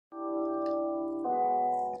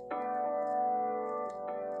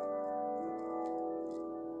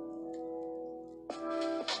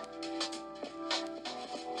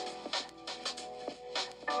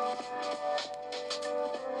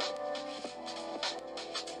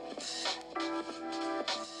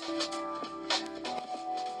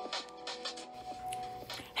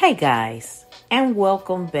Hey guys, and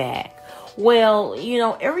welcome back. Well,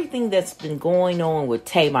 everything that's been going on with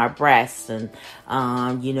Tamar Braxton,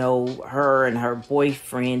 her and her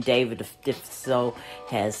boyfriend, David Adefeso,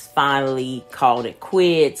 has finally called it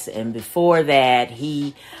quits. And before that,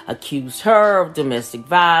 he accused her of domestic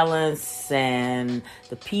violence, and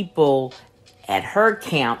the people at her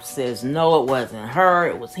camp says, no, it wasn't her,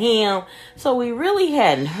 it was him. So we really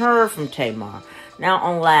hadn't heard from Tamar. Now,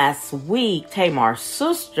 on last week, Tamar's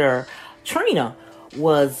sister, Trina,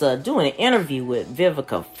 was doing an interview with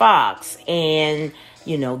Vivica Fox, and,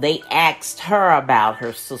 they asked her about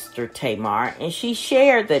her sister, Tamar, and she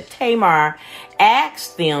shared that Tamar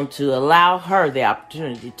asked them to allow her the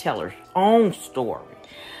opportunity to tell her own story.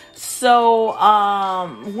 So,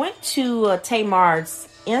 went to Tamar's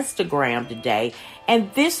Instagram today,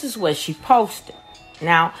 and this is what she posted.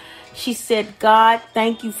 Now, she said, God,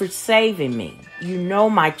 thank you for saving me. You know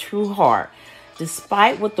my true heart.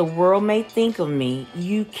 Despite what the world may think of me,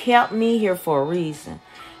 you kept me here for a reason.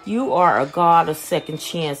 You are a God of second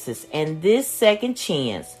chances, and this second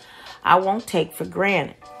chance I won't take for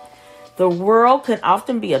granted. The world can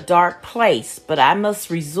often be a dark place, but I must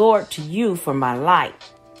resort to you for my light.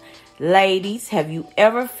 Ladies, have you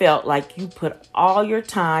ever felt like you put all your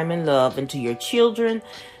time and love into your children,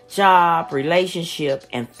 job, relationship,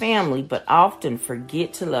 and family, but often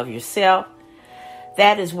forget to love yourself?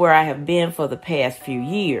 That is where I have been for the past few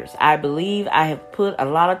years. I believe I have put a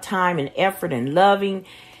lot of time and effort in loving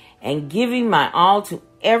and giving my all to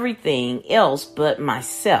everything else but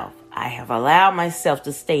myself. I have allowed myself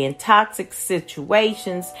to stay in toxic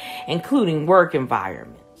situations, including work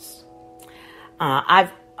environments.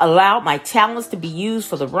 I've allowed my talents to be used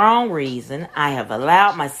for the wrong reason. I have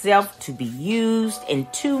allowed myself to be used in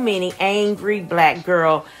too many angry black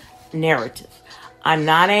girl narratives. I'm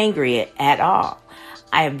not angry at all.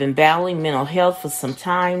 I have been battling mental health for some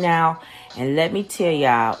time now, and let me tell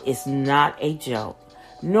y'all, it's not a joke,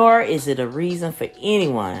 nor is it a reason for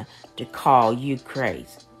anyone to call you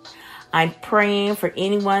crazy. I'm praying for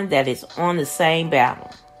anyone that is on the same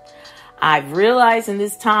battle. I've realized in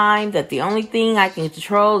this time that the only thing I can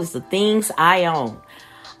control is the things I own.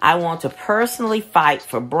 I want to personally fight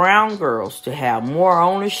for brown girls to have more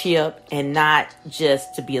ownership and not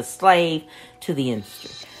just to be a slave to the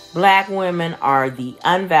industry. Black women are the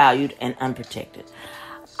unvalued and unprotected.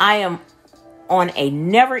 I am on a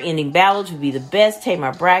never-ending battle to be the best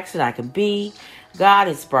Tamar Braxton I can be. God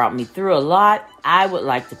has brought me through a lot. I would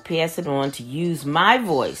like to pass it on to use my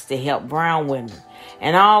voice to help brown women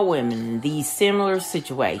and all women in these similar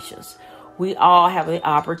situations. We all have the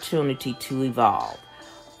opportunity to evolve.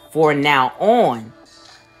 For now on,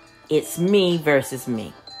 it's me versus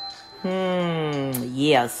me.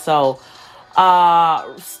 So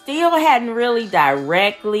still hadn't really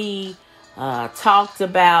directly talked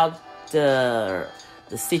about the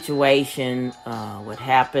situation, what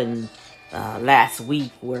happened last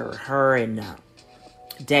week where her and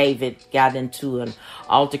David got into an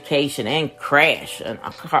altercation and crash, a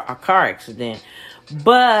car accident.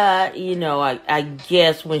 But, I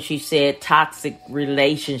guess when she said toxic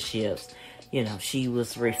relationships, she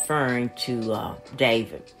was referring to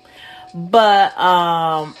David. But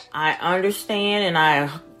I understand and I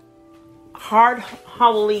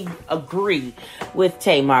heartily agree with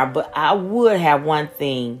Tamar. But I would have one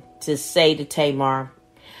thing to say to Tamar.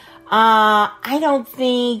 I don't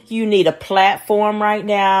think you need a platform right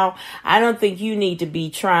now. I don't think you need to be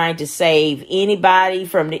trying to save anybody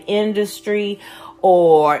from the industry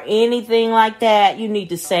or anything like that. You need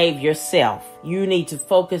to save yourself. You need to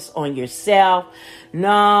focus on yourself. No,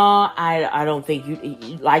 I don't think you,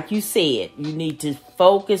 like you said, you need to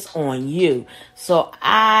focus on you. So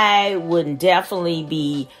I wouldn't definitely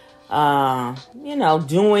be,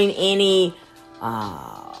 doing any,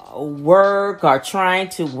 work or trying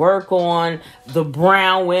to work on the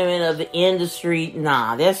brown women of the industry.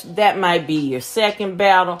 Nah, that might be your second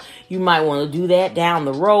battle. You might want to do that down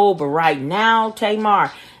the road, but right now,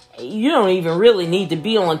 Tamar, you don't even really need to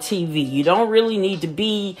be on TV. You don't really need to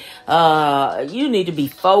be, you need to be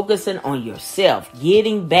focusing on yourself,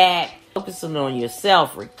 getting back, focusing on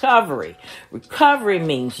yourself, recovery. Recovery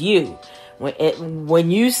means you.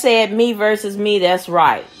 When you said me versus me, that's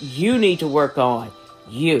right. You need to work on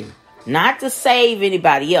you, not to save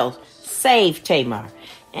anybody else. Save Tamar.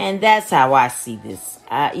 And that's how I see this.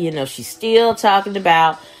 She's still talking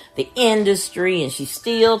about the industry, and she's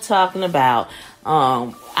still talking about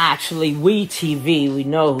actually WeTV. We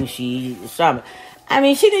know who she is talking about. I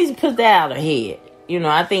mean, she needs to put that out of her head.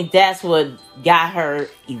 I think that's what got her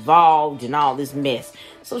evolved and all this mess.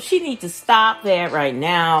 So she needs to stop that right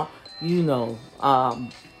now.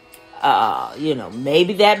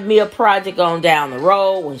 maybe that meal project on down the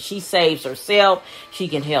road, when she saves herself, she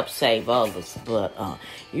can help save others. But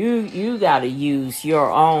you got to use your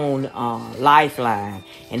own lifeline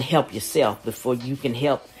and help yourself before you can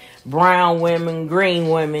help brown women, green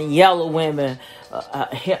women, yellow women.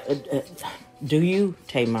 Do you,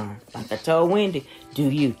 Tamar? Like I told Wendy, do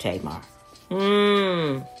you, Tamar?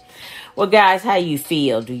 Well, guys, how you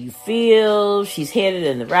feel? Do you feel she's headed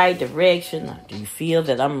in the right direction? Or do you feel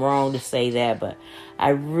that I'm wrong to say that? But I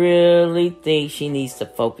really think she needs to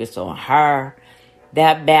focus on her.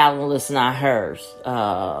 That battle is not hers.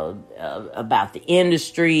 About the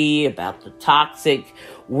industry, about the toxic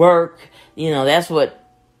work. That's what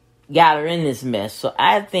got her in this mess. So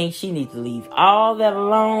I think she needs to leave all that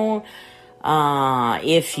alone.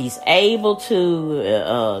 If she's able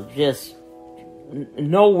to, just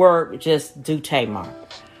no work, just do Tamar.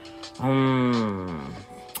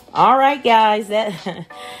 All right, guys,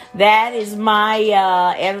 that is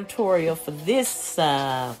my editorial for this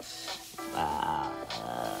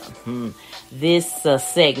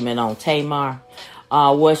segment on Tamar.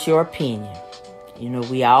 What's your opinion?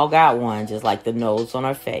 We all got one, just like the nose on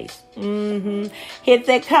our face. Hit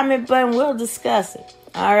that comment button. We'll discuss it.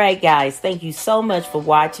 All right, guys. Thank you so much for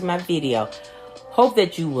watching my video. Hope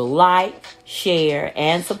that you will like, share,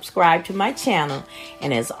 and subscribe to my channel.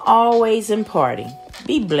 And as always in parting,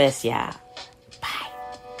 be blessed, y'all.